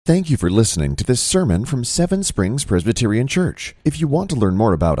Thank you for listening to this sermon from Seven Springs Presbyterian Church. If you want to learn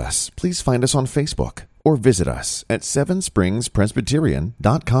more about us, please find us on Facebook or visit us at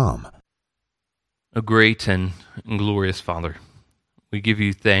sevenspringspresbyterian.com. O great and glorious Father, we give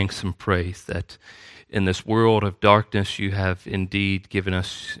you thanks and praise that in this world of darkness you have indeed given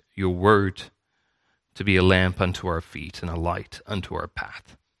us your word to be a lamp unto our feet and a light unto our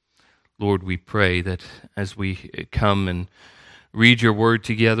path. Lord, we pray that as we come and read your word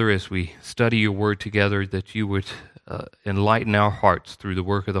together, as we study your word together, that you would enlighten our hearts through the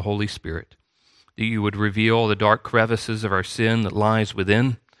work of the Holy Spirit, that you would reveal the dark crevices of our sin that lies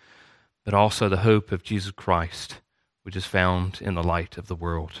within, but also the hope of Jesus Christ, which is found in the light of the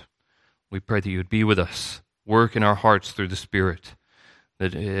world. We pray that you would be with us, work in our hearts through the Spirit,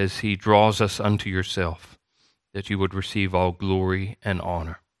 that as he draws us unto yourself, that you would receive all glory and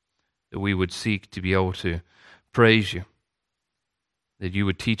honor, that we would seek to be able to praise you, that you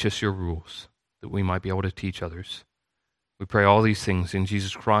would teach us your rules, that we might be able to teach others. We pray all these things in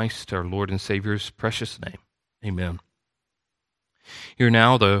Jesus Christ, our Lord and Savior's precious name. Amen. Hear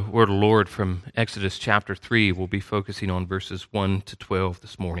now the word of the Lord from Exodus chapter 3. We'll be focusing on verses 1 to 12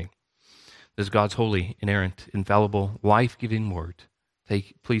 this morning. This is God's holy, inerrant, infallible, life-giving word.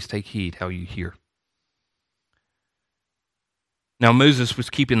 Please take heed how you hear. Now Moses was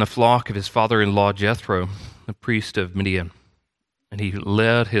keeping the flock of his father-in-law Jethro, the priest of Midian. And he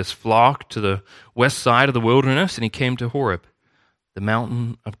led his flock to the west side of the wilderness, and he came to Horeb, the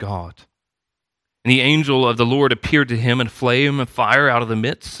mountain of God. And the angel of the Lord appeared to him in a flame of fire out of the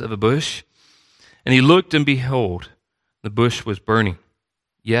midst of a bush. And he looked, and behold, the bush was burning,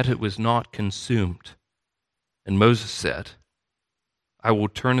 yet it was not consumed. And Moses said, I will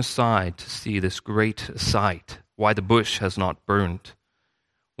turn aside to see this great sight, why the bush has not burned.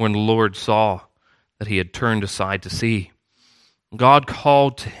 When the Lord saw that he had turned aside to see, God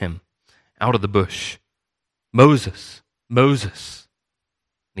called to him out of the bush, Moses, Moses.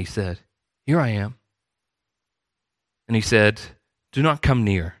 And he said, Here I am. And he said, Do not come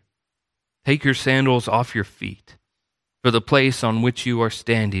near. Take your sandals off your feet, for the place on which you are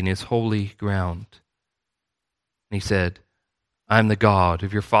standing is holy ground. And he said, I am the God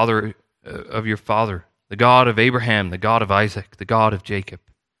of your father, the God of Abraham, the God of Isaac, the God of Jacob.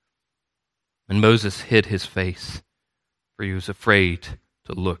 And Moses hid his face, for he was afraid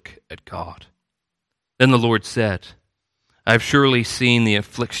to look at God. Then the Lord said, I have surely seen the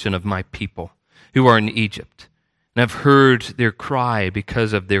affliction of my people who are in Egypt, and have heard their cry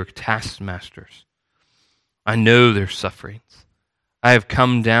because of their taskmasters. I know their sufferings. I have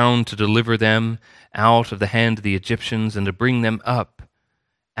come down to deliver them out of the hand of the Egyptians and to bring them up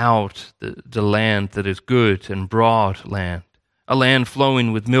out the land that is good and broad land, a land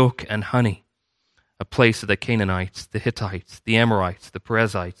flowing with milk and honey, a place of the Canaanites, the Hittites, the Amorites, the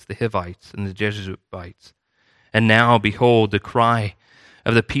Perizzites, the Hivites, and the Jebusites. And now, behold, the cry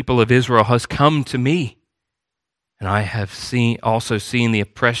of the people of Israel has come to me, and I have also seen the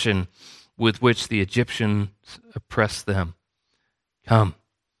oppression with which the Egyptians oppress them. Come,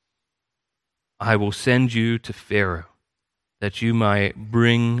 I will send you to Pharaoh, that you might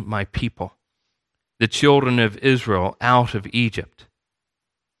bring my people, the children of Israel, out of Egypt.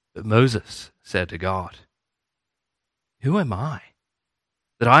 But Moses said to God, Who am I,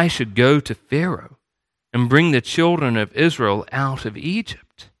 that I should go to Pharaoh and bring the children of Israel out of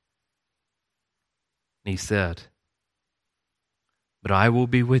Egypt? And he said, But I will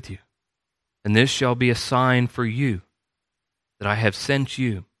be with you, and this shall be a sign for you, that I have sent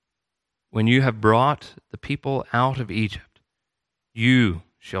you. When you have brought the people out of Egypt, you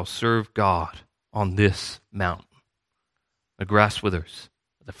shall serve God on this mountain. The grass withers,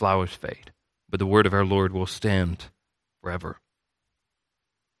 the flowers fade, but the word of our Lord will stand forever.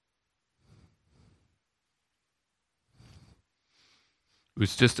 It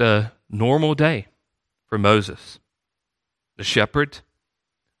was just a normal day for Moses. The shepherd,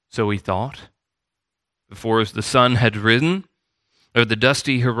 so he thought. Before the sun had risen, over the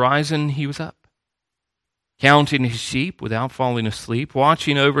dusty horizon, he was up, counting his sheep without falling asleep,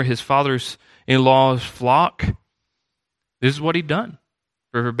 watching over his father-in-law's flock. This is what he'd done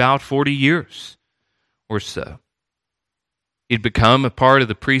for about 40 years or so. He'd become a part of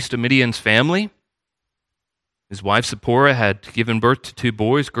the priest of Midian's family. His wife Zipporah had given birth to 2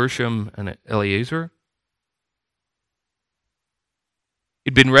 boys, Gershom and Eleazar.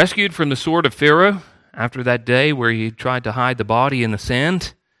 He'd been rescued from the sword of Pharaoh after that day where he tried to hide the body in the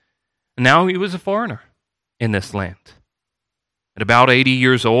sand. And now he was a foreigner in this land. At about 80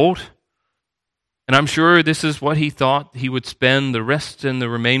 years old, and I'm sure this is what he thought he would spend the rest and the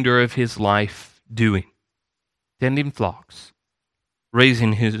remainder of his life doing, tending flocks,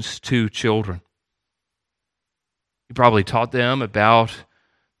 raising his 2 children. He probably taught them about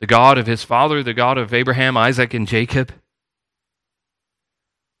the God of his father, the God of Abraham, Isaac, and Jacob.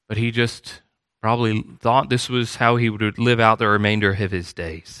 But he just probably thought this was how he would live out the remainder of his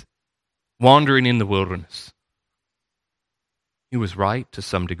days, wandering in the wilderness. He was right to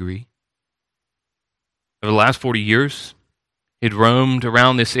some degree. Over the last 40 years, he'd roamed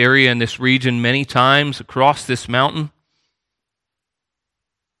around this area and this region many times across this mountain.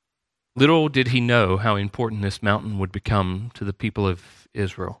 Little did he know how important this mountain would become to the people of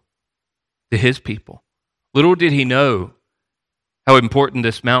Israel, to his people. Little did he know how important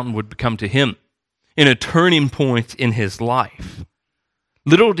this mountain would become to him in a turning point in his life.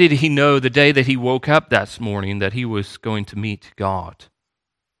 Little did he know the day that he woke up that morning that he was going to meet God.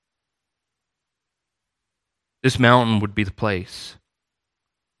 This mountain would be the place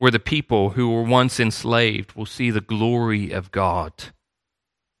where the people who were once enslaved will see the glory of God.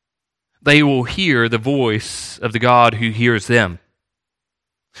 They will hear the voice of the God who hears them.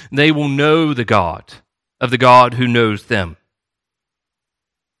 They will know the God of the God who knows them.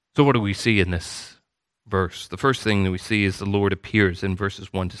 So what do we see in this verse? The first thing that we see is the Lord appears in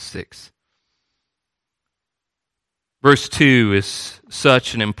verses 1 to 6. Verse 2 is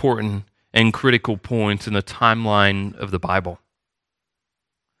such an important and critical point in the timeline of the Bible.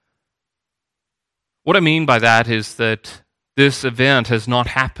 What I mean by that is that this event has not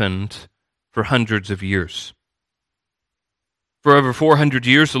happened for hundreds of years. For over 400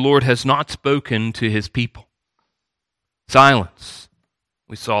 years, the Lord has not spoken to his people. Silence.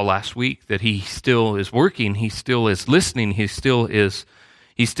 We saw last week that he still is working, he still is listening, he still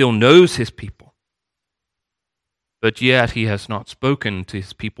knows his people. But yet he has not spoken to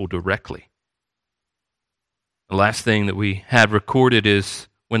his people directly. The last thing that we had recorded is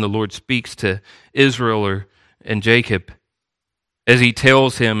when the Lord speaks to Israel and Jacob, as he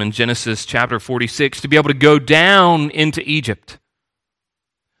tells him in Genesis chapter 46 to be able to go down into Egypt.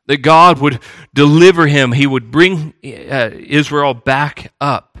 That God would deliver him. He would bring Israel back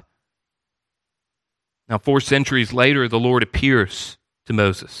up. Now, 4 centuries later, the Lord appears to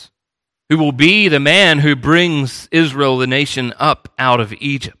Moses, who will be the man who brings Israel, the nation, up out of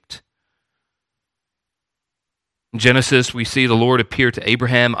Egypt. In Genesis, we see the Lord appear to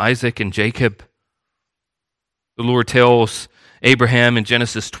Abraham, Isaac, and Jacob. The Lord tells Abraham in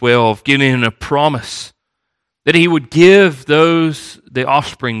Genesis 12, giving him a promise that he would give those the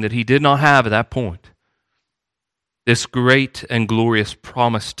offspring that he did not have at that point, this great and glorious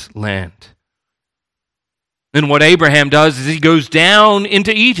promised land. Then what Abraham does is he goes down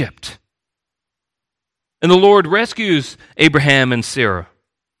into Egypt. And the Lord rescues Abraham and Sarah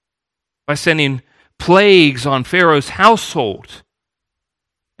by sending plagues on Pharaoh's household.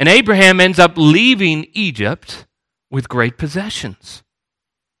 And Abraham ends up leaving Egypt with great possessions.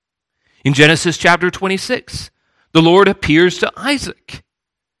 In Genesis chapter 26, the Lord appears to Isaac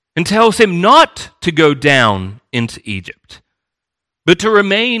and tells him not to go down into Egypt, but to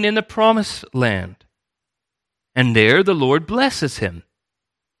remain in the promised land. And there the Lord blesses him.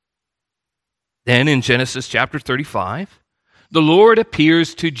 Then in Genesis chapter 35, the Lord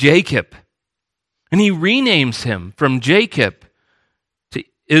appears to Jacob, and he renames him from Jacob to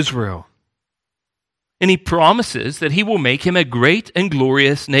Israel. And he promises that he will make him a great and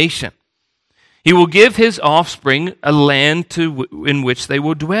glorious nation. He will give his offspring a land in which they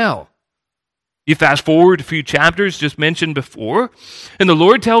will dwell. You fast forward a few chapters just mentioned before, and the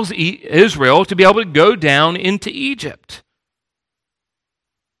Lord tells Israel to be able to go down into Egypt.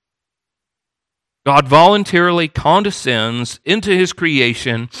 God voluntarily condescends into his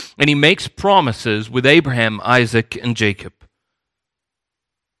creation, and he makes promises with Abraham, Isaac, and Jacob.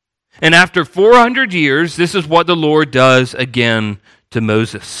 And after 400 years, this is what the Lord does again to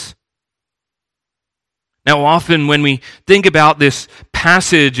Moses. Now, often when we think about this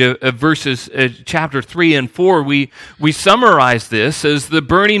passage of verses chapter 3 and 4, we summarize this as the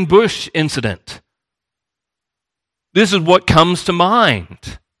burning bush incident. This is what comes to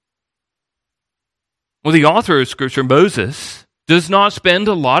mind. Well, the author of Scripture, Moses, does not spend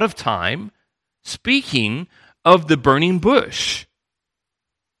a lot of time speaking of the burning bush.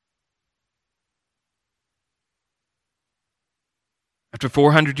 After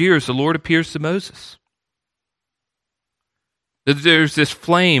 400 years, the Lord appears to Moses. There's this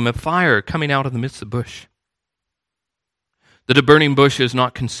flame of fire coming out of the midst of the bush. That a burning bush is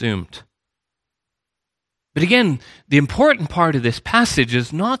not consumed. But again, the important part of this passage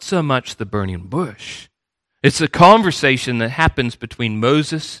is not so much the burning bush. It's a conversation that happens between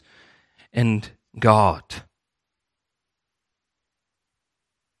Moses and God.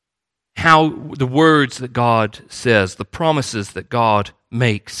 how the words that God says, the promises that God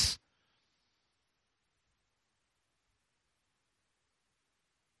makes.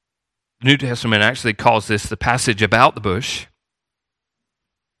 The New Testament actually calls this the passage about the bush.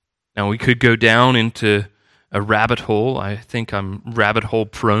 Now, we could go down into a rabbit hole. I think I'm rabbit hole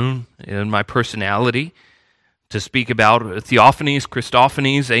prone in my personality to speak about theophanies,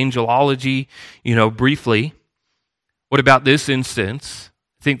 Christophanies, angelology, briefly. What about this instance?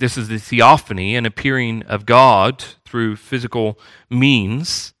 I think this is the theophany, an appearing of God through physical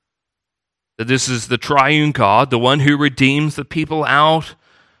means. That this is the triune God, the one who redeems the people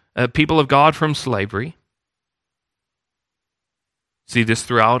of God from slavery. See this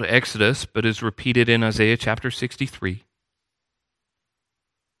throughout Exodus, but is repeated in Isaiah chapter 63.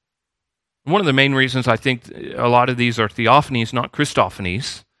 One of the main reasons I think a lot of these are theophanies, not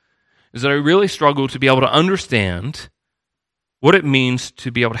Christophanies, is that I really struggle to be able to understand what it means to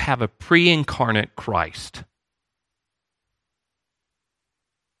be able to have a pre-incarnate Christ.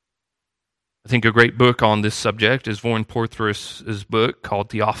 I think a great book on this subject is Vaughan Portheous' book called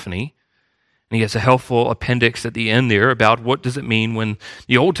Theophany. And he has a helpful appendix at the end there about what does it mean when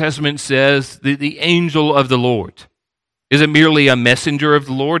the Old Testament says the angel of the Lord. Is it merely a messenger of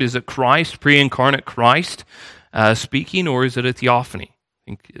the Lord? Is it Christ, pre-incarnate Christ speaking, or is it a theophany? I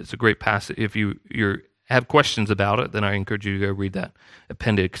think it's a great passage. If you have questions about it, then I encourage you to go read that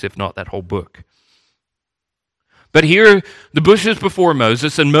appendix, if not that whole book. But here, the bush is before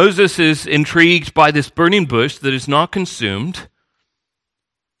Moses, and Moses is intrigued by this burning bush that is not consumed.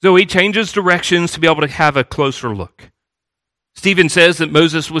 So he changes directions to be able to have a closer look. Stephen says that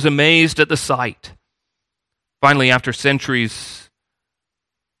Moses was amazed at the sight. Finally, after centuries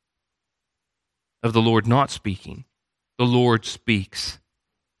of the Lord not speaking, the Lord speaks.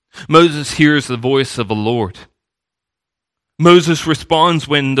 Moses hears the voice of the Lord. Moses responds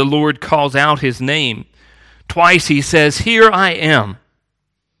when the Lord calls out his name. Twice he says, "Here I am."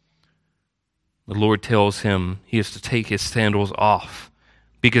 The Lord tells him he is to take his sandals off,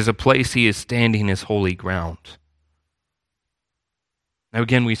 because the place he is standing is holy ground. Now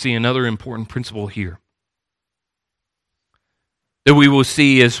again, we see another important principle here that we will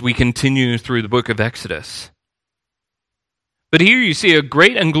see as we continue through the book of Exodus. But here you see a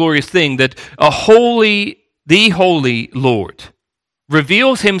great and glorious thing, that the holy Lord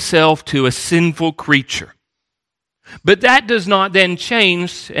reveals himself to a sinful creature. But that does not then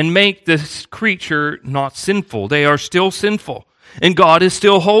change and make this creature not sinful. They are still sinful. And God is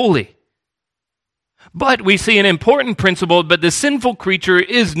still holy. But we see an important principle, but the sinful creature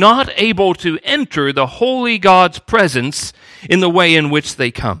is not able to enter the holy God's presence in the way in which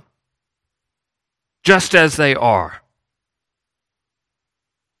they come, just as they are.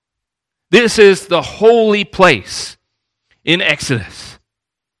 This is the holy place in Exodus.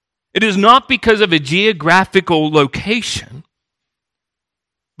 It is not because of a geographical location,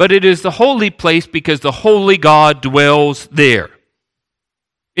 but it is the holy place because the holy God dwells there.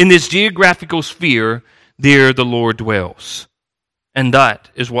 In this geographical sphere, there the Lord dwells. And that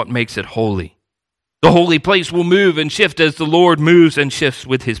is what makes it holy. The holy place will move and shift as the Lord moves and shifts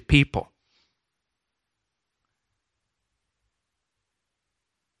with his people.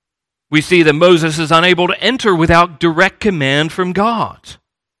 We see that Moses is unable to enter without direct command from God.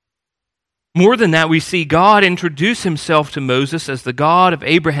 More than that, we see God introduce himself to Moses as the God of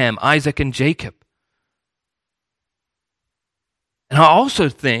Abraham, Isaac, and Jacob. And I also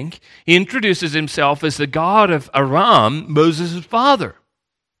think he introduces himself as the God of Aram, Moses' father.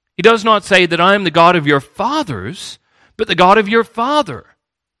 He does not say that I am the God of your fathers, but the God of your father.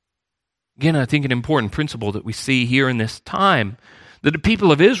 Again, I think an important principle that we see here in this time, that the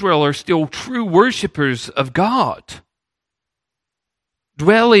people of Israel are still true worshipers of God,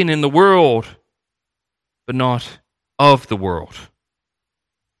 dwelling in the world, but not of the world.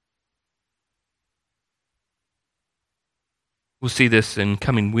 We'll see this in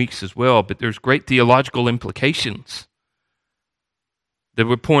coming weeks as well, but there's great theological implications that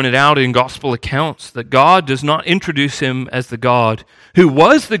were pointed out in gospel accounts, that God does not introduce him as the God who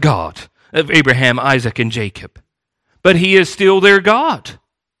was the God of Abraham, Isaac, and Jacob, but he is still their God.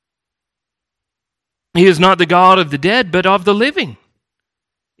 He is not the God of the dead, but of the living.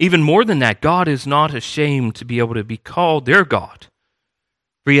 Even more than that, God is not ashamed to be able to be called their God,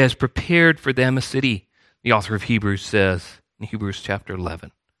 for he has prepared for them a city, the author of Hebrews says in Hebrews chapter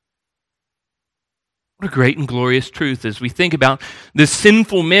 11. What a great and glorious truth as we think about the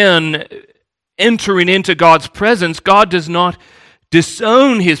sinful men entering into God's presence. God does not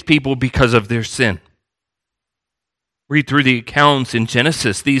disown his people because of their sin. Read through the accounts in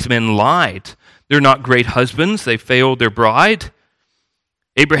Genesis. These men lied. They're not great husbands. They failed their bride.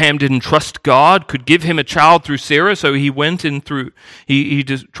 Abraham didn't trust God could give him a child through Sarah, so he went in through, he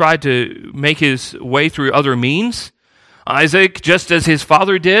just tried to make his way through other means. Isaac, just as his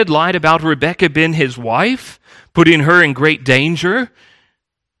father did, lied about Rebekah being his wife, putting her in great danger.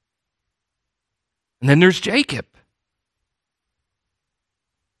 And then there's Jacob,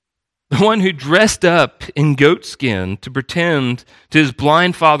 the one who dressed up in goat skin to pretend to his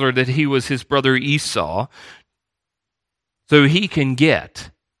blind father that he was his brother Esau, so he can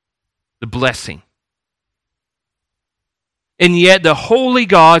get the blessing. And yet the holy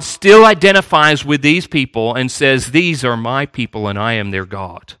God still identifies with these people and says, "These are my people and I am their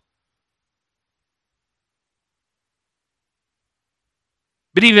God."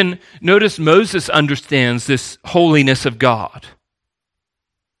 But even notice Moses understands this holiness of God.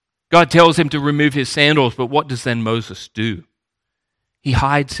 God tells him to remove his sandals, but what does then Moses do? He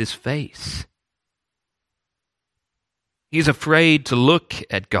hides his face. He's afraid to look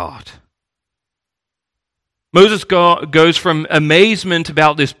at God. Moses goes from amazement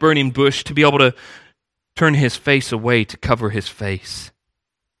about this burning bush to be able to turn his face away to cover his face.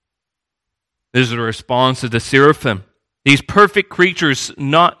 This is the response of the seraphim. These perfect creatures,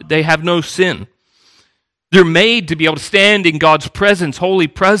 they have no sin. They're made to be able to stand in God's presence, holy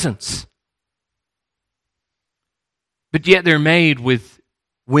presence. But yet they're made with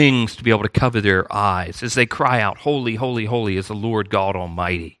wings to be able to cover their eyes as they cry out, "Holy, holy, holy is the Lord God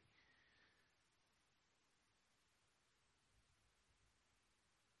Almighty."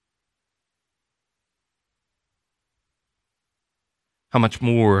 How much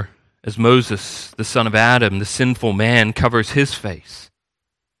more as Moses, the son of Adam, the sinful man, covers his face?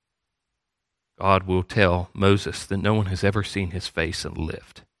 God will tell Moses that no one has ever seen his face and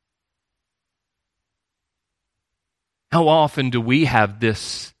lived. How often do we have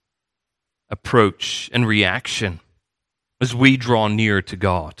this approach and reaction as we draw near to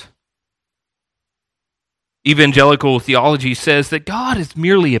God? Evangelical theology says that God is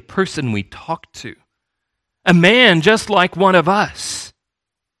merely a person we talk to, a man just like one of us.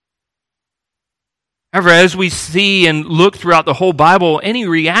 However, as we see and look throughout the whole Bible, any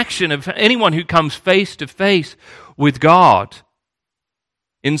reaction of anyone who comes face to face with God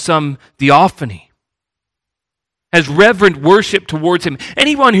in some theophany has reverent worship towards him.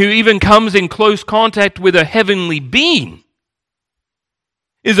 Anyone who even comes in close contact with a heavenly being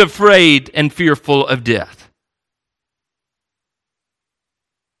is afraid and fearful of death.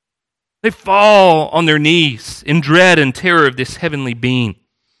 They fall on their knees in dread and terror of this heavenly being.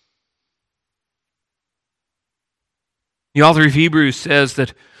 The author of Hebrews says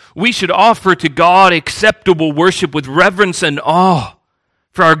that we should offer to God acceptable worship with reverence and awe,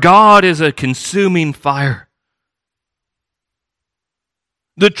 for our God is a consuming fire.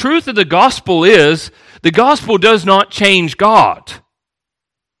 The truth of the gospel is, the gospel does not change God.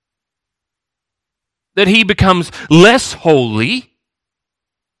 That he becomes less holy.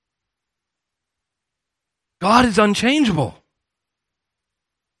 God is unchangeable.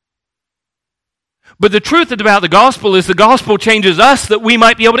 But the truth about the gospel is the gospel changes us that we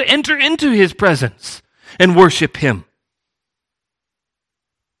might be able to enter into his presence and worship him.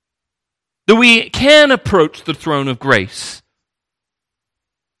 That we can approach the throne of grace.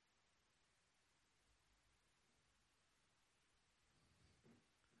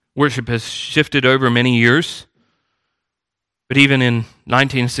 Worship has shifted over many years, but even in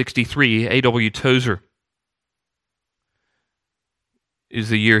 1963, A.W. Tozer is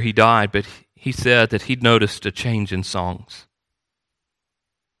the year he died, but he said that he'd noticed a change in songs.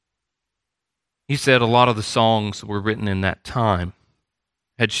 He said a lot of the songs that were written in that time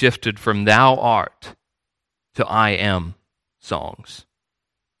had shifted from "thou art" to "I am" songs.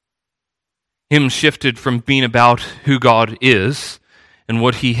 Hymns shifted from being about who God is and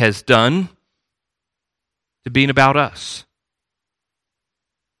what he has done to being about us.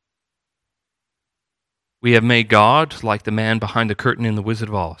 We have made God like the man behind the curtain in The Wizard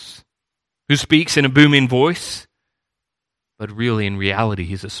of Oz, who speaks in a booming voice, but really in reality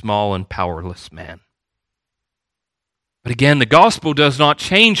he's a small and powerless man. But again, the gospel does not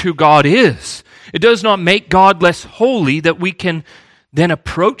change who God is. It does not make God less holy that we can then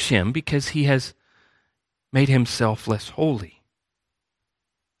approach him because he has made himself less holy.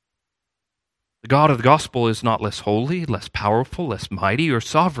 The God of the gospel is not less holy, less powerful, less mighty, or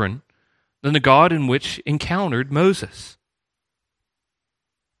sovereign than the God in which encountered Moses.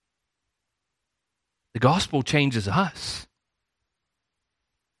 The gospel changes us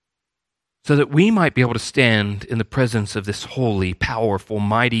so that we might be able to stand in the presence of this holy, powerful,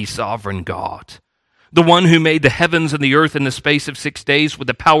 mighty, sovereign God, the one who made the heavens and the earth in the space of 6 days with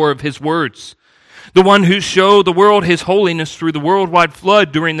the power of his words, the one who showed the world his holiness through the worldwide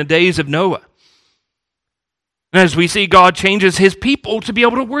flood during the days of Noah. And as we see, God changes his people to be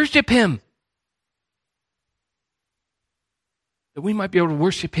able to worship him, that we might be able to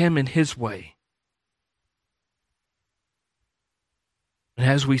worship him in his way. And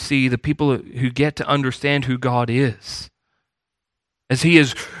as we see the people who get to understand who God is, as he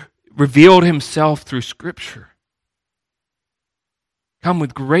has revealed himself through Scripture, come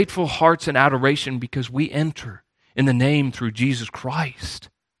with grateful hearts and adoration because we enter in the name through Jesus Christ.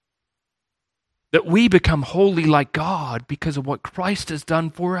 That we become holy like God because of what Christ has done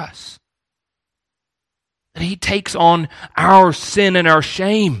for us. That he takes on our sin and our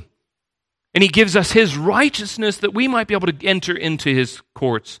shame. And he gives us his righteousness that we might be able to enter into his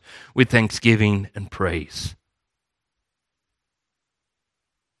courts with thanksgiving and praise.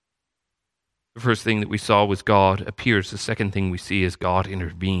 The first thing that we saw was God appears. The second thing we see is God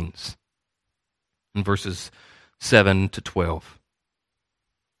intervenes. In verses 7 to 12.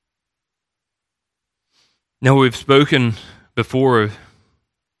 Now we've spoken before,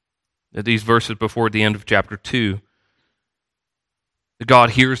 these verses before the end of chapter 2, that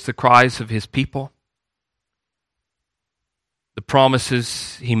God hears the cries of his people, the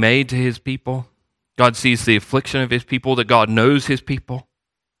promises he made to his people. God sees the affliction of his people, that God knows his people.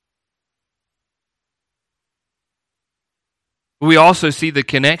 We also see the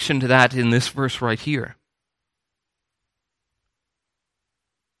connection to that in this verse right here.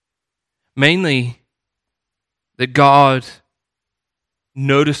 Mainly, that God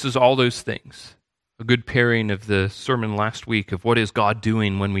notices all those things. A good pairing of the sermon last week of what is God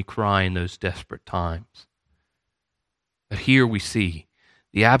doing when we cry in those desperate times. But here we see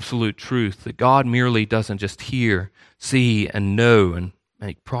the absolute truth that God merely doesn't just hear, see, and know and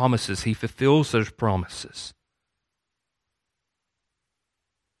make promises. He fulfills those promises.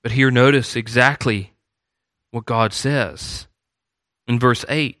 But here notice exactly what God says in verse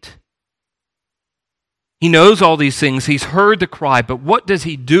 8. He knows all these things. He's heard the cry, but what does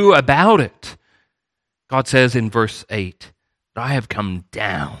he do about it? God says in verse 8, that I have come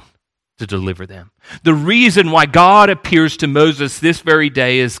down to deliver them. The reason why God appears to Moses this very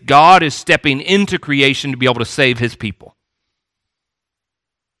day is God is stepping into creation to be able to save his people.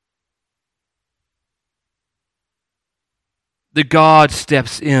 That God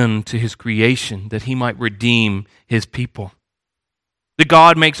steps into his creation that he might redeem his people. That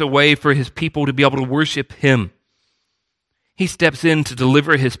God makes a way for his people to be able to worship him. He steps in to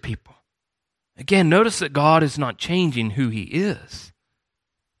deliver his people. Again, notice that God is not changing who he is.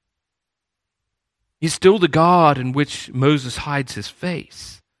 He's still the God in which Moses hides his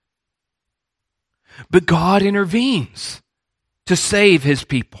face. But God intervenes to save his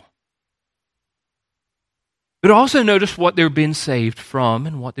people. But also notice what they're being saved from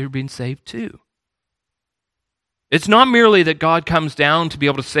and what they're being saved to. It's not merely that God comes down to be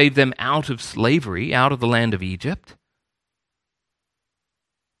able to save them out of slavery, out of the land of Egypt.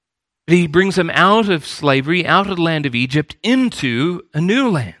 But he brings them out of slavery, out of the land of Egypt, into a new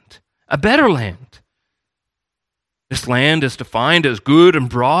land, a better land. This land is defined as good and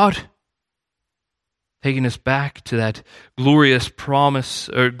broad, taking us back to that glorious promise,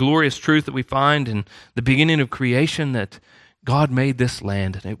 or glorious truth that we find in the beginning of creation, that God made this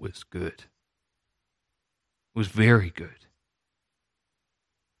land and it was good. It was very good.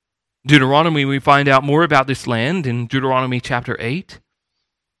 Deuteronomy, we find out more about this land in Deuteronomy chapter 8.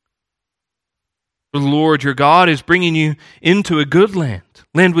 The Lord your God is bringing you into a good land,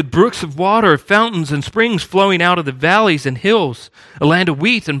 land with brooks of water, fountains and springs flowing out of the valleys and hills, a land of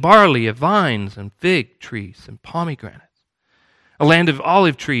wheat and barley, of vines and fig trees and pomegranates, a land of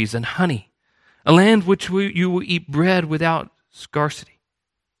olive trees and honey, a land which you will eat bread without scarcity,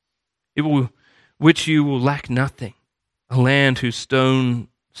 which you will lack nothing, a land whose stones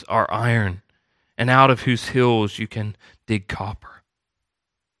are iron, and out of whose hills you can dig copper.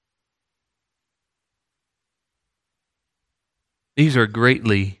 These are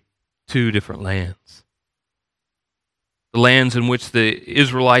greatly two different lands. The lands in which the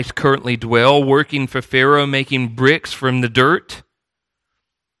Israelites currently dwell, working for Pharaoh, making bricks from the dirt.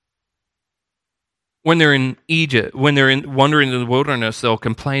 When they're in Egypt, when they're wandering in the wilderness, they'll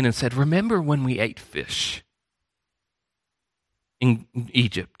complain and said, remember when we ate fish in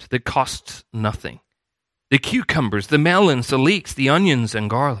Egypt that cost nothing? The cucumbers, the melons, the leeks, the onions, and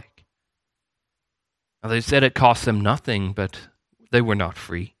garlic. Now, they said it cost them nothing, but they were not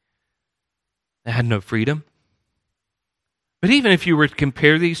free. They had no freedom. But even if you were to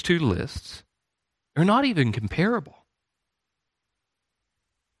compare these two lists, they're not even comparable.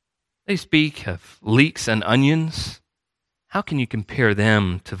 They speak of leeks and onions, how can you compare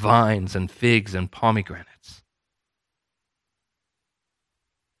them to vines and figs and pomegranates?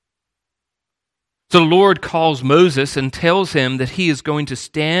 So the Lord calls Moses and tells him that he is going to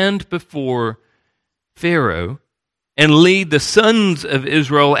stand before Pharaoh and lead the sons of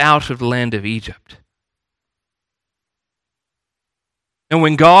Israel out of the land of Egypt. And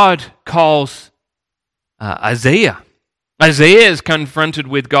when God calls Isaiah is confronted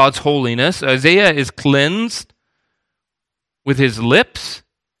with God's holiness. Isaiah is cleansed with his lips.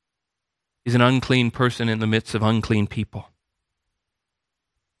 He's an unclean person in the midst of unclean people.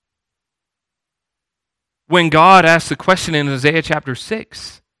 When God asks the question in Isaiah chapter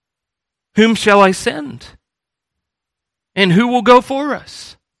 6, whom shall I send? And who will go for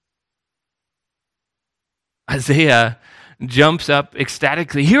us? Isaiah jumps up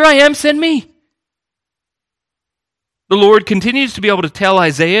ecstatically. Here I am, send me. The Lord continues to be able to tell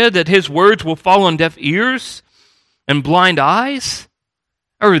Isaiah that his words will fall on deaf ears and blind eyes.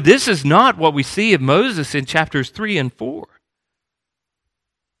 Or this is not what we see of Moses in chapters 3 and 4.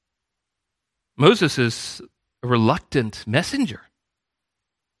 Moses is a reluctant messenger.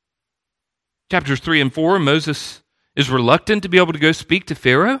 Chapters 3 and 4, Moses is reluctant to be able to go speak to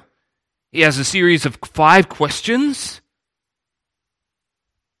Pharaoh. He has a series of 5 questions,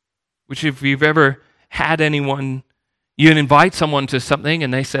 which if you've ever had anyone, you invite someone to something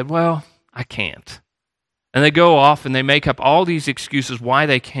and they said, well, I can't. And they go off and they make up all these excuses why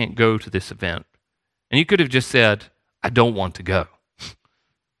they can't go to this event. And you could have just said, I don't want to go.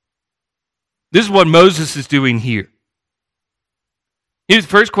 This is what Moses is doing here. His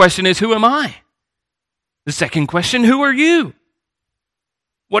first question is, who am I? The second question, who are you?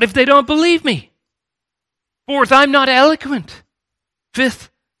 What if they don't believe me? Fourth, I'm not eloquent. Fifth,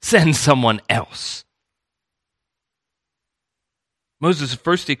 send someone else. Moses'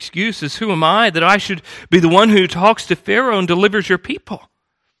 first excuse is, who am I that I should be the one who talks to Pharaoh and delivers your people?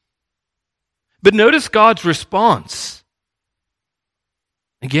 But notice God's response.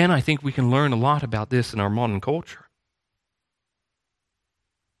 Again, I think we can learn a lot about this in our modern culture.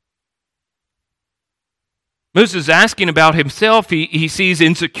 Moses is asking about himself. He sees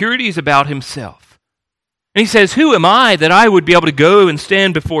insecurities about himself. And he says, who am I that I would be able to go and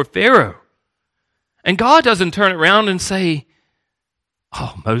stand before Pharaoh? And God doesn't turn around and say,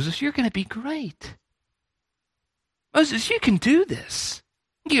 oh, Moses, you're going to be great. Moses, you can do this.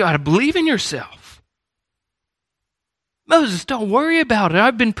 You got to believe in yourself. Moses, don't worry about it.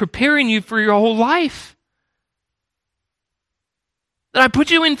 I've been preparing you for your whole life. That I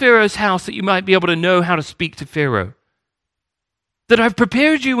put you in Pharaoh's house that you might be able to know how to speak to Pharaoh. That I've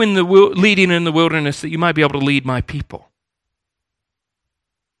prepared you in the leading in the wilderness that you might be able to lead my people.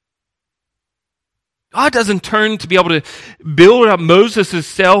 God doesn't turn to be able to build up Moses'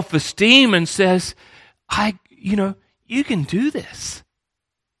 self-esteem and says, you can do this.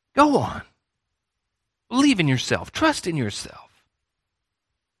 Go on. Believe in yourself. Trust in yourself.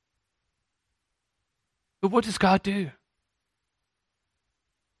 But what does God do?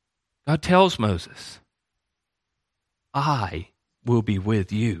 God tells Moses, I will be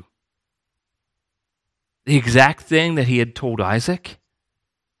with you. The exact thing that he had told Isaac.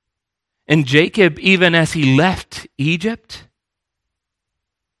 And Jacob, even as he left Egypt.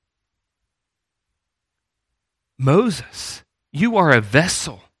 Moses, you are a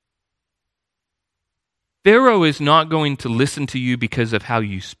vessel. Pharaoh is not going to listen to you because of how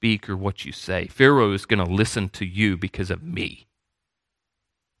you speak or what you say. Pharaoh is going to listen to you because of me.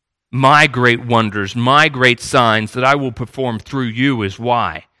 My great wonders, my great signs that I will perform through you is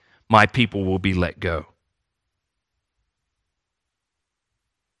why my people will be let go.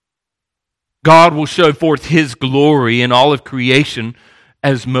 God will show forth his glory in all of creation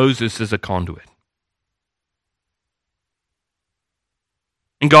as Moses is a conduit.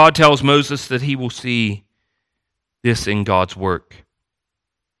 And God tells Moses that he will see this in God's work.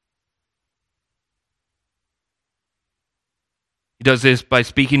 He does this by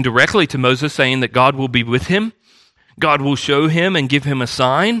speaking directly to Moses, saying that God will be with him. God will show him and give him a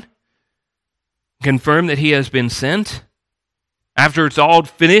sign, confirm that he has been sent. After it's all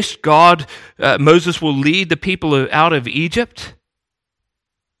finished, Moses will lead the people out of Egypt.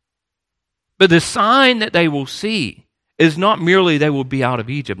 But the sign that they will see is not merely they will be out of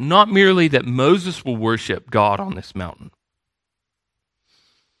Egypt, not merely that Moses will worship God on this mountain,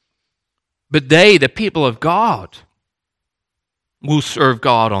 but they, the people of God, will serve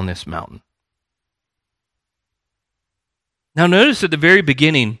God on this mountain. Now notice at the very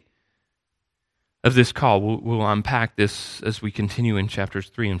beginning of this call, we'll unpack this as we continue in chapters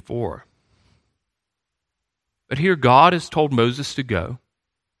 3 and 4. But here God has told Moses to go,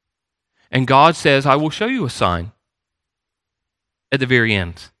 and God says, I will show you a sign. at the very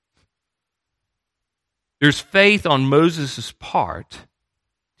end. There's faith on Moses' part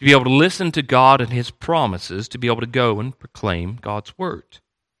to be able to listen to God and his promises, to be able to go and proclaim God's word.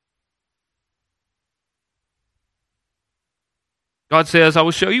 God says, I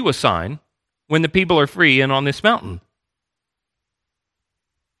will show you a sign when the people are free and on this mountain.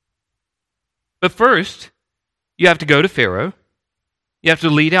 But first, you have to go to Pharaoh. You have to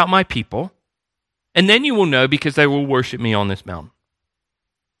lead out my people. And then you will know because they will worship me on this mountain.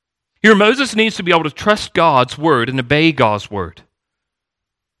 Here, Moses needs to be able to trust God's word and obey God's word.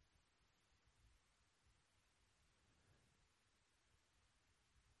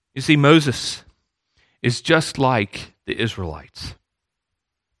 You see, Moses is just like the Israelites.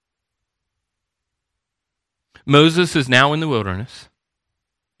 Moses is now in the wilderness,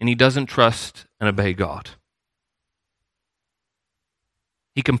 and he doesn't trust and obey God.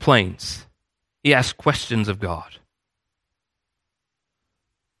 He complains. He asks questions of God.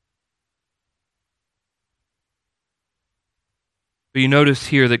 But you notice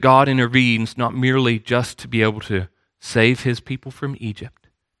here that God intervenes not merely just to be able to save his people from Egypt,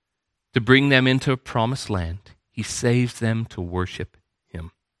 to bring them into a promised land. He saves them to worship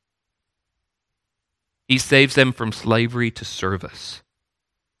him. He saves them from slavery to service.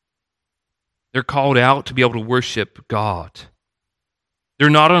 They're called out to be able to worship God. They're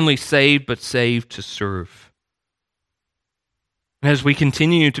not only saved, but saved to serve. And as we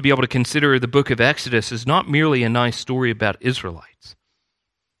continue to be able to consider the book of Exodus is not merely a nice story about Israelites,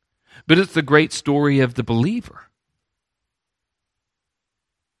 but it's the great story of the believer.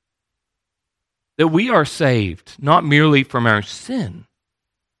 That we are saved not merely from our sin,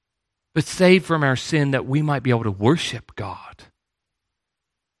 but saved from our sin that we might be able to worship God.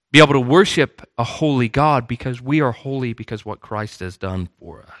 Be able to worship a holy God because we are holy because what Christ has done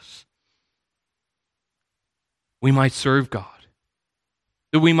for us. We might serve God.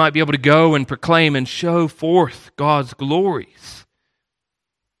 That we might be able to go and proclaim and show forth God's glories.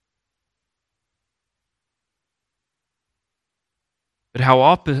 But how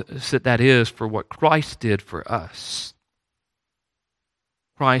opposite that is for what Christ did for us.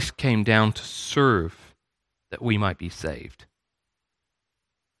 Christ came down to serve that we might be saved.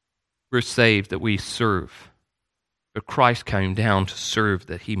 We're saved that we serve. But Christ came down to serve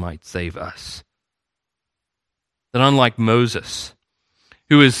that he might save us. That unlike Moses,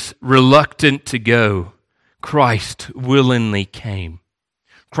 who is reluctant to go, Christ willingly came.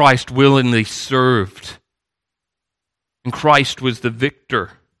 Christ willingly served. And Christ was the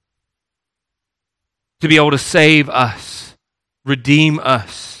victor to be able to save us, redeem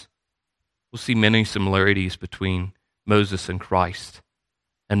us. We'll see many similarities between Moses and Christ.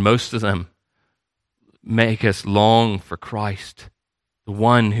 And most of them make us long for Christ, the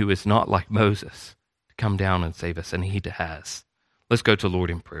one who is not like Moses, to come down and save us, and he has. Let's go to the Lord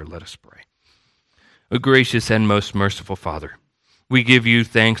in prayer. Let us pray. O gracious and most merciful Father, we give you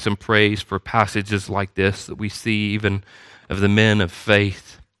thanks and praise for passages like this that we see even of the men of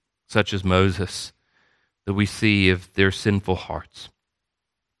faith, such as Moses, that we see of their sinful hearts,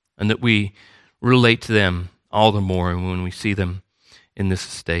 and that we relate to them all the more when we see them in this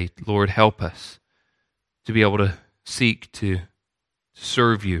state. Lord, help us to be able to seek to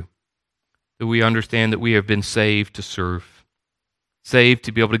serve you, that we understand that we have been saved to serve, saved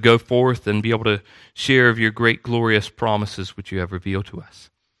to be able to go forth and be able to share of your great glorious promises which you have revealed to us.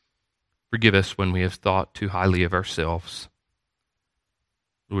 Forgive us when we have thought too highly of ourselves.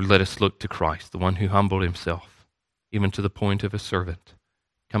 Lord, let us look to Christ, the one who humbled himself, even to the point of a servant,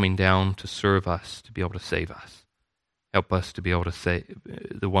 coming down to serve us, to be able to save us. Help us to be able to save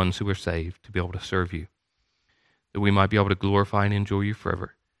the ones who are saved, to be able to serve you, that we might be able to glorify and enjoy you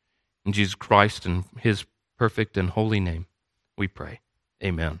forever. In Jesus Christ and his perfect and holy name, we pray.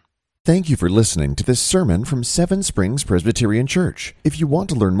 Amen. Thank you for listening to this sermon from Seven Springs Presbyterian Church. If you want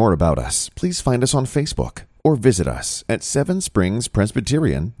to learn more about us, please find us on Facebook or visit us at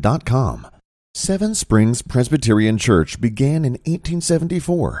sevenspringspresbyterian.com. Seven Springs Presbyterian Church began in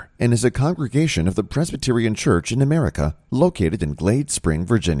 1874 and is a congregation of the Presbyterian Church in America located in Glade Spring,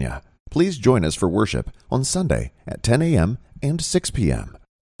 Virginia. Please join us for worship on Sunday at 10 a.m. and 6 p.m.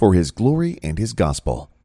 for His glory and His gospel.